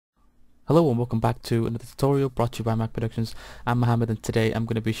Hello and welcome back to another tutorial brought to you by Mac Productions. I'm Mohammed, and today I'm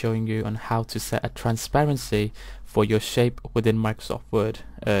going to be showing you on how to set a transparency for your shape within Microsoft Word.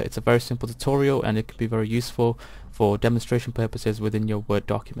 It's a very simple tutorial and it can be very useful for demonstration purposes within your Word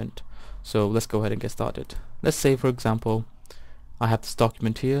document. So let's go ahead and get started. Let's say, for example, I have this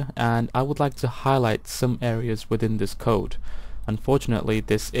document here and I would like to highlight some areas within this code. Unfortunately,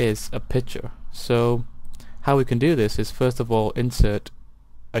 this is a picture. So how we can do this is, first of all, insert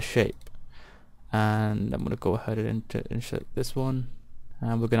a shape. And I'm going to go ahead and insert this one,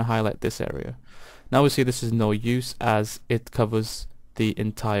 and we're going to highlight this area. Now we see this is no use as it covers the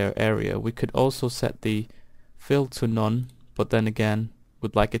entire area. We could also set the fill to none, but then again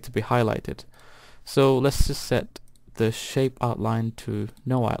would like it to be highlighted. So let's just set the shape outline to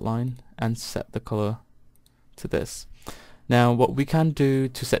no outline and set the color to this. Now what we can do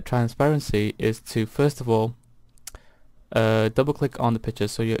to set transparency is to, first of all, double click on the picture.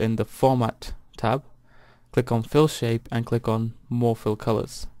 So you're in the format tab, click on fill shape and click on more fill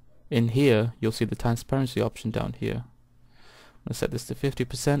colors. In here you'll see the transparency option down here. I'm going to set this to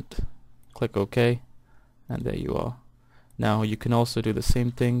 50%, click OK, and there you are. Now you can also do the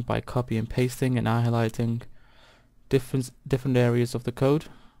same thing by copy and pasting and highlighting different areas of the code,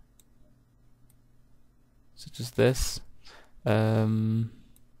 such as this, and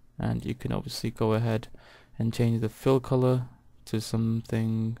you can obviously go ahead and change the fill color to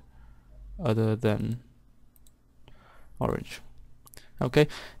something other than orange. Okay,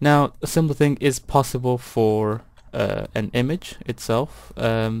 now a similar thing is possible for an image itself.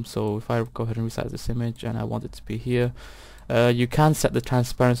 So if I go ahead and resize this image and I want it to be here, you can set the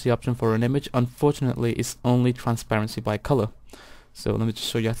transparency option for an image. Unfortunately, it's only transparency by color. So let me just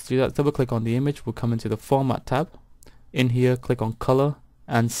show you how to do that. Double click on the image, we'll come into the format tab. In here, click on color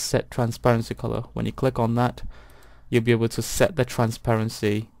and set transparency color. When you click on that, you'll be able to set the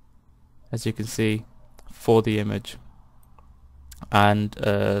transparency, as you can see, for the image, and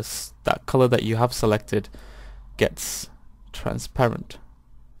that color that you have selected gets transparent.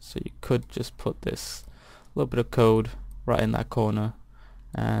 So you could just put this little bit of code right in that corner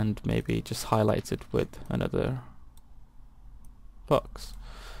and maybe just highlight it with another box.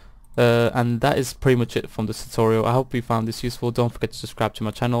 And that is pretty much it from this tutorial. I hope you found this useful. Don't forget to subscribe to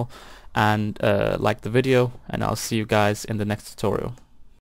my channel and like the video, and I'll see you guys in the next tutorial.